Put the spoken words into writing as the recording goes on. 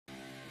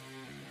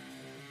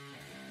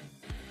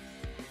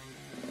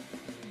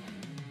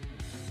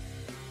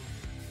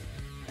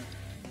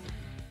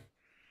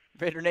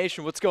Raider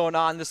Nation, what's going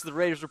on? This is the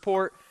Raiders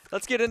Report.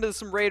 Let's get into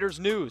some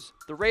Raiders news.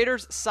 The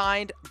Raiders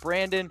signed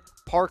Brandon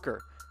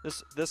Parker.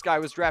 This guy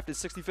was drafted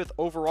 65th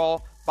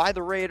overall by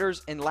the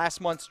Raiders in last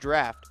month's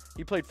draft.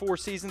 He played 4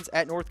 seasons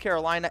at North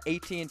Carolina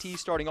A&T,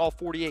 starting all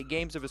 48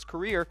 games of his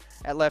career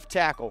at left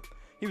tackle.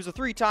 He was a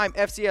 3-time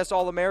FCS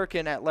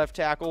All-American at left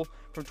tackle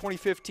from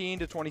 2015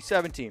 to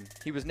 2017.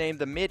 He was named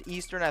the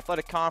Mid-Eastern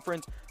Athletic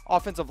Conference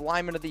Offensive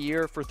Lineman of the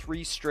Year for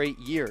 3 straight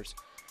years.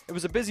 It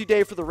was a busy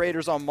day for the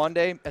Raiders on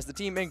Monday as the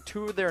team inked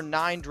 2 of their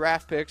 9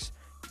 draft picks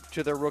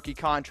to their rookie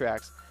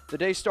contracts. The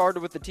day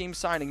started with the team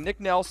signing Nick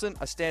Nelson,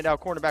 a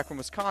standout cornerback from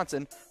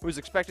Wisconsin, who is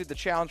expected to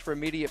challenge for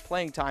immediate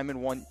playing time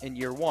in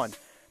year 1.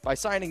 By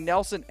signing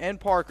Nelson and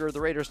Parker,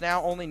 the Raiders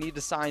now only need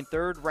to sign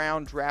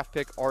 3rd-round draft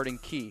pick Arden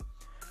Key.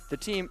 The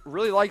team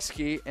really likes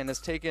Key and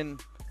has taken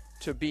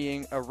to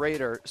being a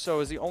Raider,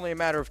 so it's only a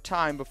matter of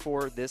time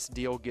before this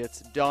deal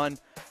gets done.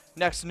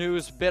 Next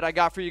news bit I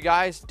got for you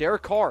guys,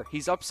 Derek Carr.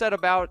 He's upset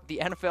about the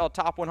NFL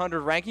Top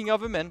 100 ranking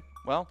of him, and,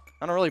 well,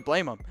 I don't really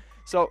blame him.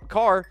 So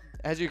Carr,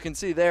 as you can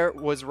see there,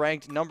 was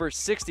ranked number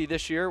 60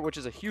 this year, which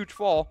is a huge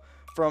fall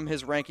from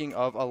his ranking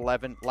of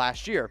 11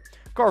 last year.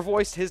 Carr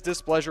voiced his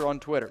displeasure on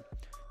Twitter.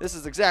 This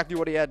is exactly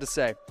what he had to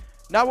say.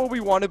 Not what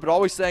we wanted, but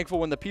always thankful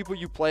when the people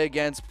you play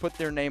against put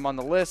their name on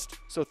the list,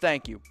 so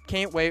thank you.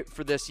 Can't wait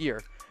for this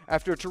year.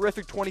 After a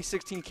terrific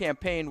 2016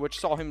 campaign, which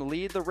saw him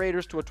lead the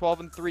Raiders to a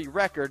 12-3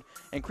 record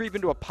and creep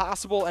into a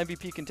possible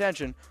MVP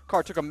contention,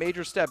 Carr took a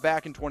major step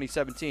back in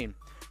 2017.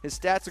 His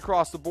stats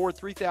across the board: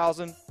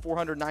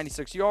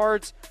 3,496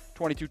 yards,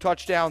 22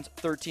 touchdowns,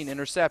 13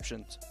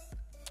 interceptions.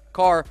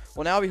 Carr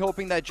will now be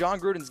hoping that John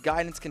Gruden's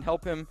guidance can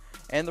help him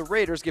and the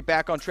Raiders get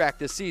back on track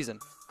this season.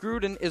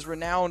 Gruden is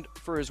renowned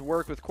for his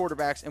work with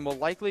quarterbacks and will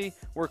likely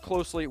work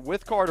closely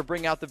with Carr to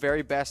bring out the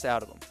very best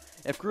out of them.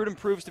 If Gruden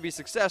proves to be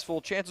successful,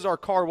 chances are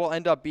Carr will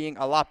end up being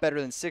a lot better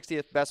than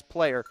 60th best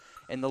player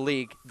in the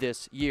league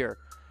this year.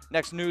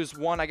 Next news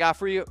one I got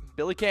for you,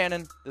 Billy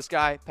Cannon. This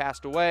guy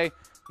passed away.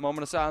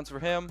 Moment of silence for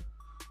him.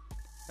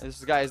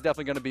 This guy is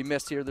definitely going to be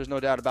missed here. There's no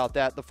doubt about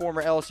that. The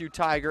former LSU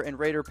Tiger and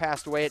Raider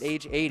passed away at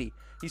age 80.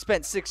 He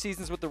spent 6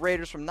 seasons with the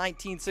Raiders from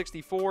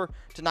 1964 to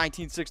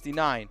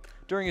 1969.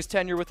 During his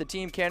tenure with the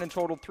team, Cannon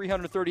totaled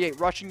 338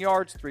 rushing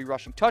yards, 3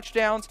 rushing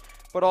touchdowns,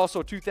 but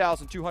also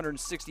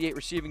 2,268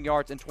 receiving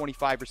yards and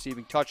 25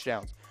 receiving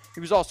touchdowns.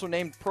 He was also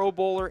named Pro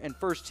Bowler and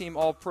first-team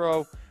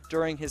All-Pro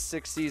during his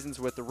 6 seasons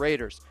with the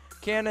Raiders.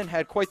 Cannon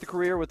had quite the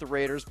career with the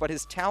Raiders, but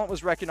his talent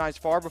was recognized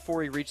far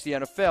before he reached the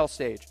NFL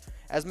stage.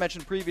 As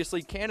mentioned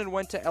previously, Cannon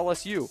went to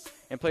LSU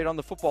and played on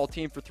the football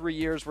team for 3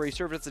 years, where he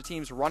served as the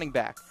team's running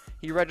back.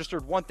 He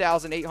registered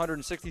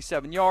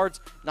 1,867 yards,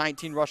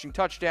 19 rushing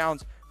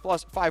touchdowns,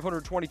 plus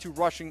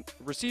 522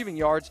 receiving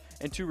yards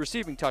and 2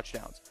 receiving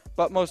touchdowns.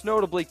 But most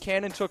notably,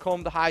 Cannon took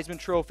home the Heisman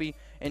Trophy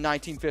in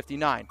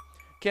 1959.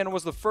 Cannon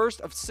was the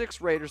first of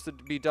 6 Raiders to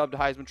be dubbed a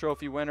Heisman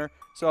Trophy winner.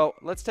 So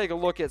let's take a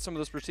look at some of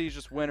those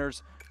prestigious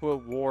winners who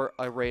wore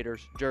a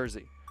Raiders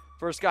jersey.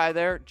 First guy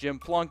there, Jim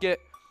Plunkett.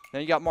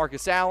 Then you got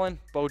Marcus Allen,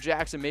 Bo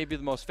Jackson, maybe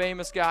the most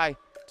famous guy,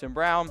 Tim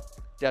Brown,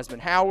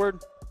 Desmond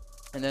Howard.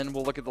 And then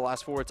we'll look at the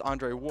last 4. It's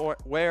Andre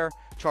Ware,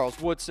 Charles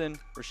Woodson,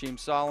 Rasheem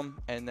Solomon,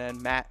 and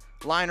then Matt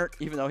Leinart,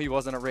 even though he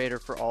wasn't a Raider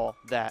for all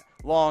that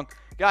long.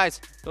 Guys,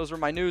 those are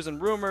my news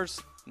and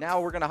rumors.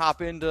 Now we're going to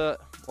hop into,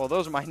 well,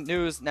 those are my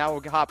news. Now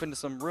we'll hop into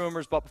some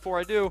rumors. But before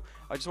I do,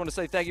 I just want to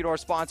say thank you to our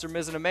sponsor,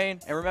 Mizzen & Main.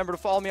 And remember to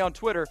follow me on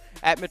Twitter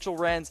at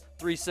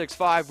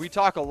MitchellRenz365. We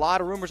talk a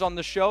lot of rumors on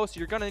the show, so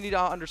you're going to need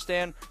to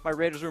understand my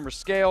Raiders rumor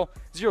scale.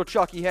 0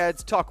 Chucky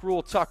heads, tuck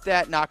rule, tuck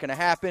that, not going to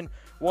happen.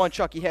 1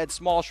 Chucky head,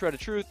 small shred of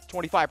truth,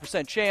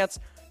 25% chance.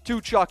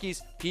 2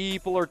 Chuckies,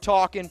 people are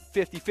talking,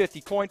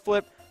 50-50 coin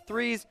flip.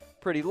 3s,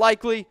 pretty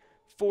likely.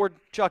 4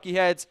 Chucky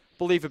heads,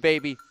 believe it,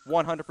 baby,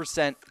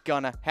 100%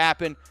 gonna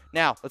happen.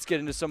 Now, let's get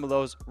into some of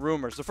those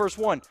rumors. The first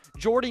one,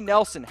 Jordy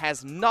Nelson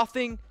has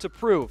nothing to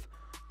prove.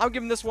 I'm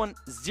giving this one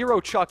 0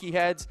 Chucky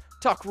heads.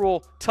 Tuck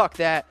rule, tuck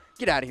that.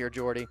 Get out of here,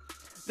 Jordy.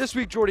 This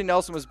week, Jordy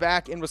Nelson was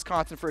back in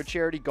Wisconsin for a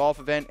charity golf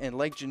event in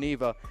Lake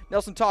Geneva.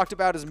 Nelson talked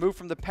about his move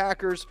from the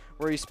Packers,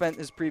 where he spent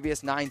his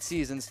previous 9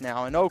 seasons,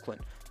 now in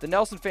Oakland. The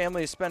Nelson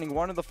family is spending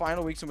one of the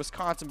final weeks in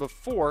Wisconsin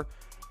before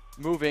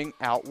moving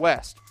out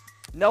west.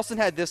 Nelson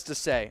had this to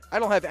say: "I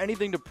don't have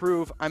anything to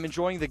prove. I'm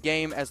enjoying the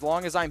game. As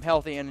long as I'm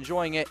healthy and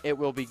enjoying it, it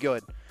will be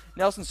good."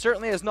 Nelson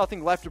certainly has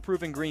nothing left to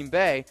prove in Green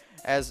Bay,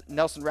 as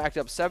Nelson racked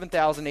up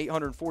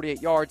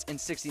 7,848 yards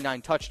and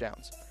 69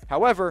 touchdowns.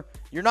 However,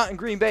 you're not in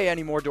Green Bay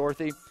anymore,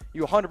 Dorothy.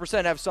 You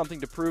 100% have something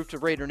to prove to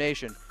Raider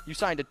Nation. You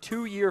signed a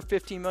 2-year,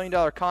 $15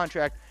 million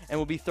contract and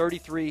will be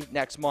 33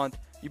 next month.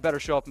 You better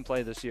show up and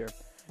play this year.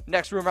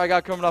 Next rumor I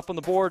got coming up on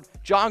the board: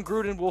 John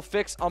Gruden will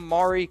fix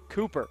Amari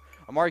Cooper.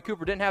 Amari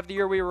Cooper didn't have the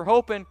year we were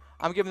hoping.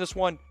 I'm giving this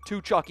one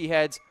 2 Chucky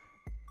heads.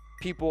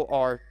 People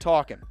are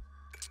talking.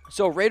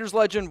 So Raiders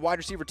legend wide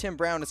receiver Tim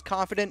Brown is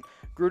confident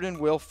Gruden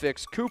will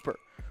fix Cooper.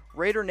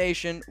 Raider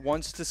Nation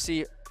wants to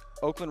see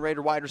Oakland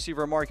Raider wide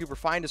receiver Amari Cooper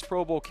find his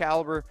Pro Bowl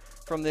caliber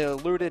from the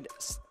eluded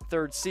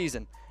 3rd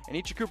season. In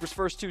each of Cooper's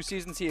first 2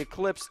 seasons, he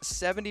eclipsed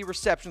 70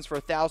 receptions for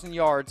 1,000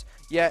 yards,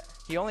 yet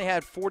he only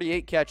had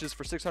 48 catches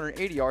for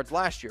 680 yards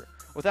last year.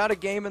 Without a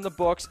game in the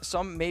books,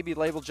 some maybe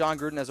label John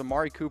Gruden as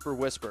Amari Cooper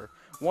whisperer.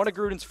 One of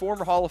Gruden's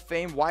former Hall of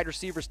Fame wide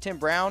receivers, Tim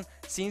Brown,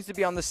 seems to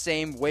be on the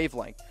same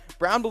wavelength.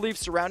 Brown believes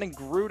surrounding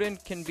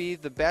Gruden can be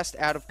the best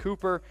out of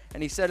Cooper,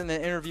 and he said in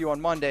an interview on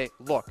Monday,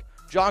 "Look,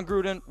 John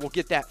Gruden will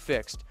get that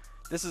fixed.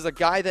 This is a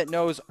guy that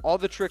knows all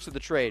the tricks of the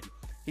trade.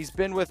 He's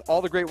been with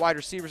all the great wide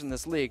receivers in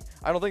this league.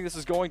 I don't think this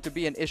is going to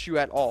be an issue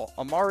at all.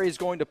 Amari is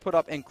going to put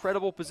up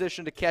incredible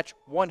position to catch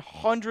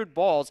 100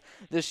 balls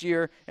this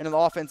year in an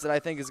offense that I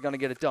think is going to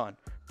get it done."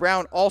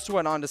 Brown also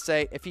went on to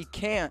say, if he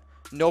can't,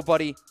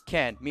 nobody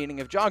can. Meaning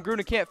if John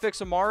Gruden can't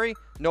fix Amari,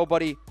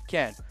 nobody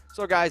can.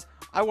 So, guys,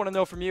 I want to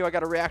know from you. I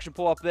got a reaction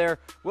poll up there.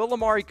 Will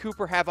Amari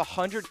Cooper have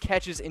 100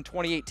 catches in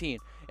 2018?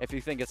 If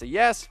you think it's a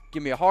yes,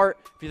 give me a heart.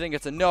 If you think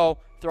it's a no,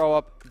 throw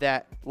up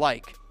that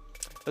like.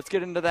 Let's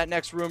get into that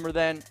next rumor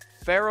then.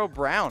 Pharaoh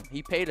Brown.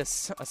 He paid a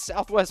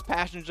Southwest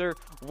passenger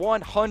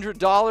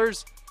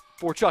 $100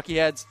 for Chucky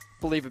Heads.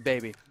 Believe it,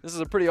 baby. This is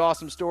a pretty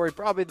awesome story.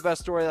 Probably the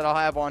best story that I'll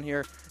have on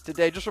here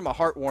today, just from a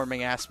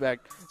heartwarming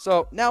aspect.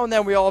 So now and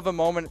then we all have a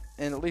moment,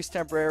 and at least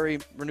temporary,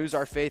 renews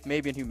our faith,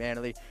 maybe in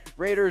humanity.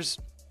 Raiders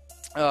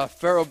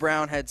Pharaoh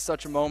Brown had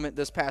such a moment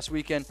this past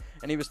weekend,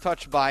 and he was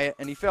touched by it,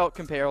 and he felt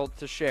compelled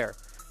to share.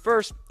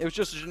 First, it was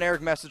just a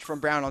generic message from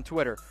Brown on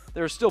Twitter.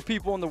 There are still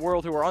people in the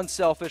world who are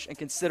unselfish and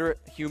considerate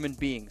human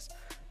beings.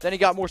 Then he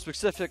got more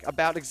specific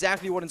about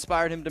exactly what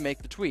inspired him to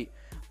make the tweet.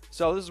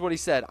 So this is what he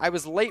said. "I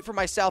was late for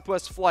my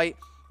Southwest flight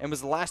and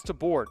was the last to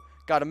board.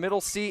 Got a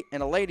middle seat,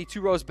 and a lady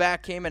 2 rows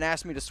back came and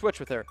asked me to switch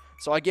with her.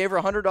 So I gave her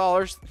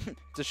 $100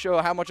 to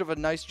show how much of a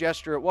nice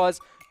gesture it was.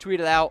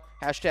 Tweeted out,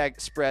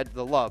 #spread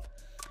the love."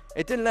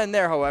 It didn't end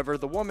there, however.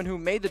 The woman who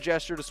made the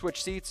gesture to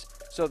switch seats,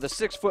 so the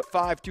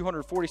 6'5",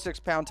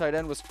 246-pound tight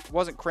end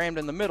wasn't crammed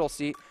in the middle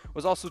seat,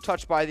 was also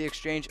touched by the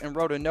exchange and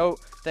wrote a note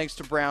thanks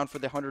to Brown for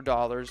the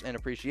 $100 in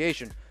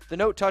appreciation. The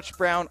note touched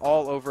Brown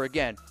all over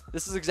again.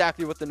 This is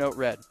exactly what the note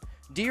read.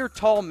 "Dear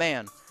tall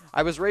man,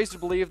 I was raised to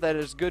believe that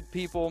as good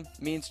people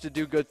means to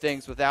do good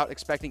things without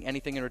expecting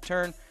anything in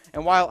return,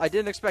 and while I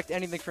didn't expect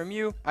anything from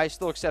you, I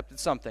still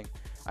accepted something.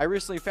 I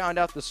recently found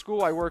out the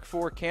school I work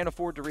for can't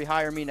afford to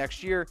rehire me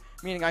next year,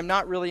 meaning I'm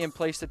not really in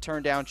place to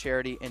turn down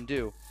charity and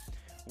do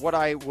what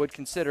I would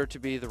consider to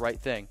be the right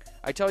thing.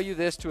 I tell you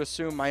this to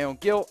assume my own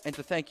guilt and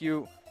to thank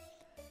you.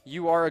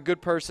 You are a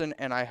good person,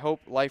 and I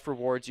hope life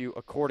rewards you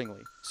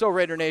accordingly." So,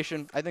 Raider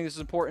Nation, I think this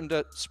is important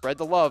to spread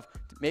the love.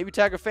 Maybe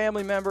tag a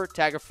family member,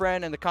 tag a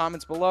friend in the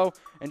comments below,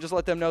 and just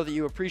let them know that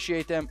you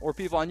appreciate them. Or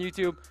people on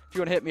YouTube, if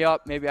you want to hit me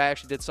up, maybe I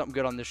actually did something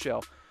good on this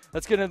show.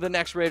 Let's get into the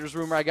next Raiders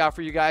rumor I got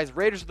for you guys.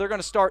 Raiders, they're going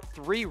to start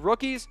 3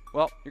 rookies.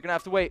 Well, you're going to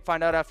have to wait.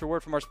 Find out after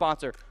word from our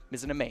sponsor,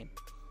 Mizzen and Main.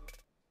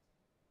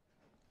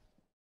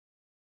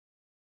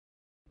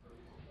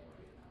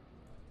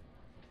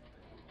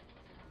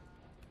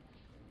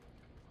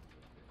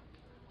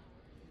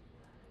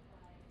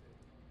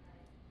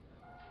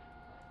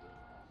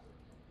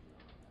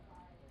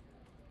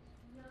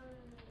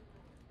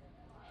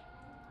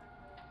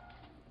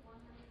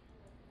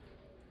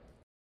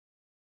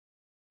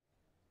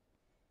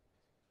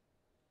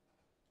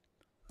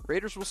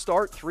 Raiders will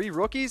start 3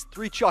 rookies,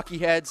 3 Chucky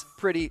Heads,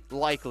 pretty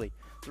likely.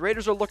 The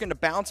Raiders are looking to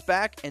bounce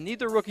back and need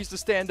their rookies to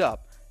stand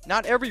up.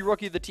 Not every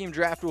rookie the team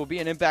drafted will be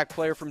an impact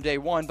player from day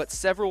one, but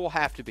several will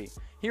have to be.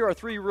 Here are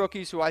 3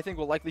 rookies who I think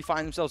will likely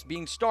find themselves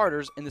being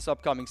starters in this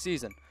upcoming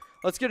season.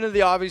 Let's get into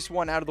the obvious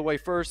one out of the way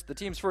first. The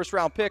team's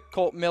first-round pick,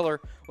 Kolton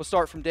Miller, will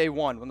start from day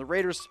one. When the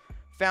Raiders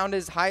found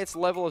his highest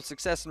level of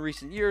success in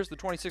recent years, the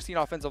 2016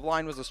 offensive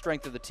line was the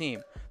strength of the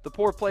team. The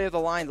poor play of the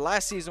line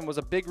last season was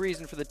a big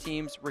reason for the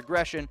team's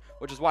regression,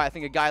 which is why I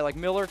think a guy like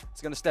Miller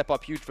is going to step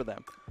up huge for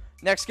them.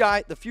 Next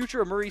guy, the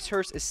future of Maurice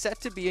Hurst is set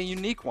to be a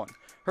unique one.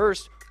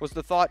 Hurst was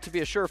the thought to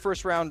be a sure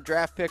first-round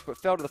draft pick, but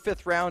fell to the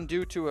 5th round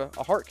due to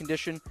a heart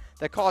condition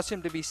that caused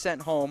him to be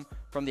sent home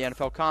from the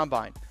NFL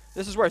Combine.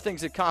 This is where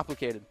things get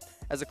complicated.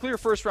 As a clear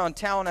first-round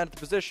talent at the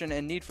position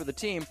and need for the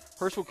team,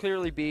 Hurst will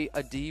clearly be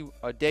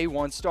a day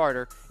one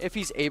starter if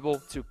he's able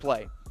to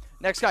play.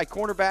 Next guy,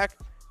 cornerback.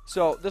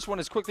 So this one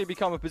has quickly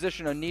become a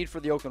position of need for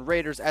the Oakland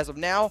Raiders. As of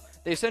now,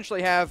 they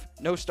essentially have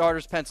no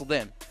starters penciled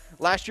in.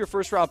 Last year,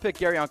 first-round pick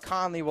Garyon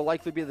Conley will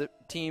likely be the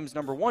team's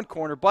 #1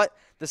 corner, but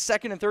the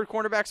 2nd and 3rd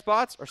cornerback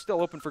spots are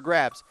still open for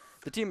grabs.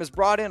 The team has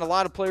brought in a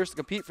lot of players to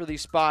compete for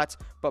these spots,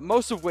 but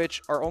most of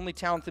which are only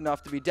talented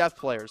enough to be depth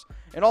players.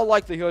 In all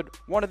likelihood,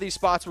 one of these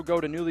spots will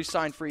go to newly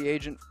signed free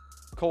agent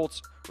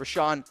Colts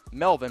Rashawn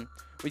Melvin.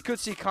 We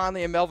could see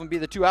Conley and Melvin be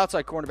the 2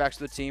 outside cornerbacks of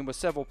the team, with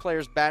several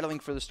players battling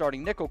for the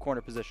starting nickel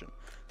corner position.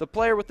 The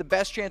player with the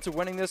best chance of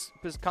winning this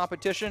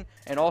competition,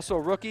 and also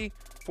a rookie,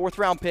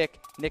 4th-round pick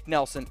Nick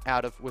Nelson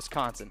out of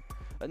Wisconsin.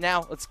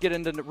 Now, let's get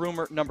into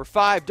rumor number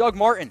 5. Doug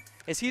Martin.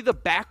 Is he the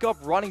backup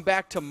running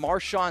back to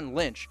Marshawn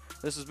Lynch?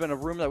 This has been a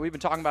rumor that we've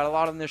been talking about a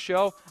lot on this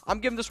show. I'm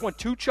giving this one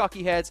 2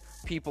 Chucky Heads.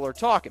 People are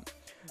talking.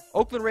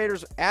 Oakland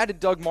Raiders added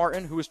Doug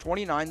Martin, who is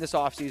 29 this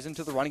offseason,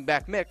 to the running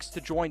back mix to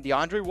join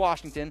DeAndre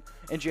Washington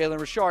and Jalen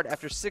Richard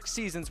after 6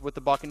 seasons with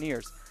the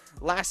Buccaneers.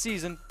 Last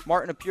season,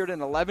 Martin appeared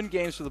in 11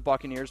 games for the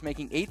Buccaneers,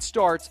 making 8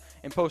 starts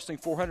and posting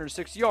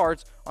 406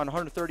 yards on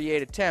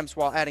 138 attempts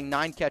while adding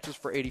 9 catches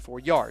for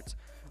 84 yards.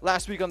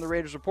 Last week on the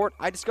Raiders Report,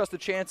 I discussed the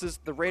chances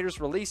the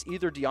Raiders release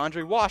either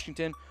DeAndre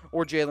Washington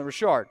or Jalen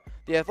Richard.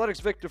 The Athletics'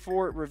 Victor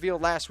Ford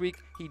revealed last week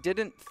he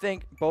didn't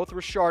think both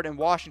Richard and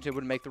Washington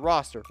would make the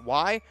roster.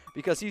 Why?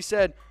 Because he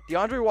said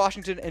DeAndre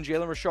Washington and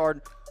Jalen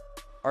Richard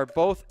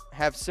both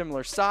have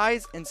similar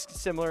size and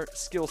similar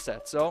skill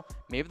sets, so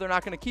maybe they're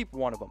not going to keep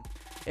one of them.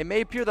 It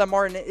may appear that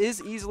Martin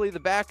is easily the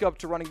backup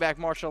to running back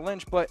Marshawn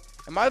Lynch, but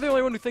am I the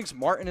only one who thinks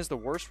Martin is the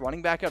worst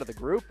running back out of the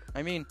group?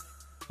 I mean,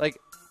 like,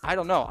 I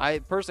don't know. I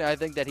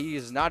think that he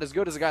is not as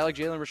good as a guy like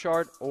Jalen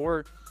Richard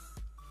or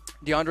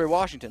DeAndre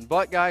Washington.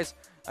 But, guys,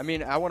 I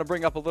mean, I want to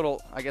bring up a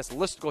little, I guess,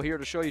 listicle here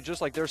to show you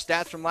just like their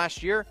stats from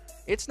last year.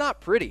 It's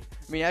not pretty.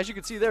 I mean, as you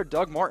can see there,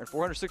 Doug Martin,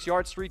 406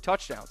 yards, 3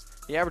 touchdowns.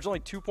 He averaged only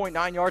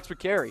 2.9 yards per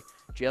carry.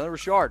 Jalen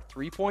Richard,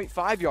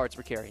 3.5 yards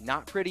per carry.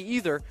 Not pretty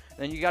either. And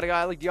then you got a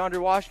guy like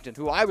DeAndre Washington,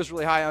 who I was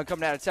really high on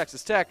coming out of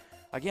Texas Tech.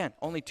 Again,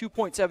 only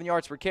 2.7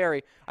 yards per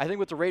carry. I think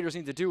what the Raiders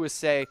need to do is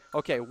say,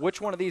 okay,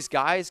 which one of these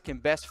guys can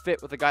best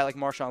fit with a guy like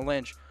Marshawn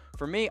Lynch?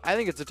 For me, I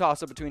think it's a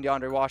toss-up between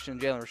DeAndre Washington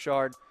and Jalen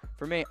Richard.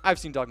 For me, I've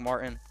seen Doug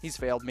Martin. He's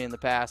failed me in the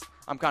past.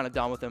 I'm kind of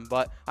done with him,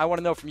 but I want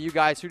to know from you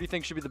guys, who do you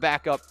think should be the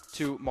backup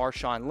to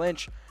Marshawn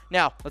Lynch?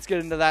 Now, let's get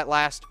into that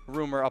last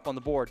rumor up on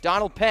the board.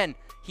 Donald Penn,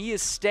 he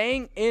is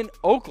staying in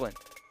Oakland.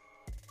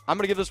 I'm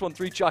going to give this one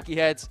 3 chalky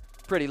heads.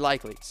 Pretty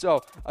likely.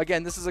 So,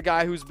 again, this is a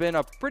guy who's been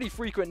a pretty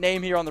frequent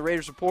name here on the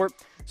Raiders Report.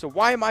 So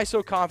why am I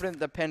so confident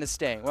that Penn is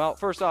staying? Well,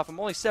 first off, I'm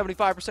only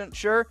 75%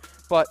 sure,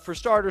 but for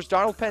starters,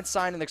 Donald Penn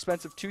signed an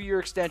expensive 2-year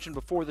extension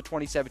before the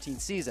 2017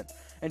 season.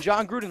 And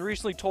John Gruden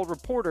recently told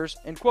reporters,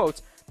 in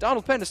quotes,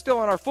 Donald Penn is still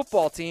on our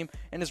football team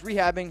and is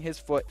rehabbing his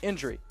foot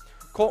injury.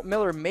 Kolton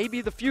Miller may be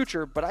the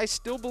future, but I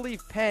still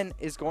believe Penn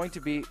is going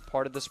to be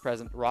part of this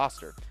present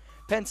roster.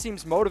 Penn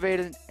seems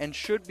motivated and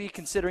should be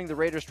considering the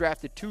Raiders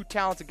drafted 2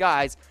 talented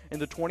guys in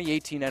the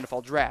 2018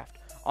 NFL Draft.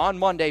 On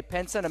Monday,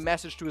 Penn sent a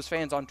message to his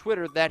fans on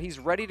Twitter that he's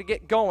ready to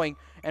get going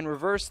and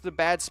reverse the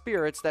bad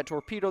spirits that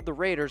torpedoed the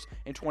Raiders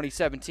in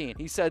 2017.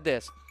 He said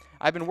this,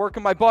 I've been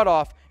working my butt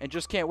off and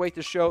just can't wait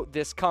to show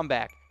this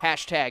comeback.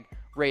 Hashtag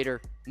Raider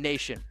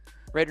Nation.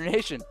 Raider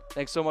Nation,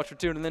 thanks so much for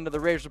tuning in to the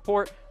Raiders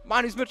Report.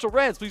 My name's Mitchell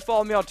Renz. Please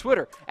follow me on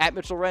Twitter at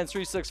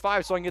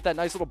MitchellRenz365 so I can get that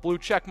nice little blue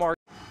check mark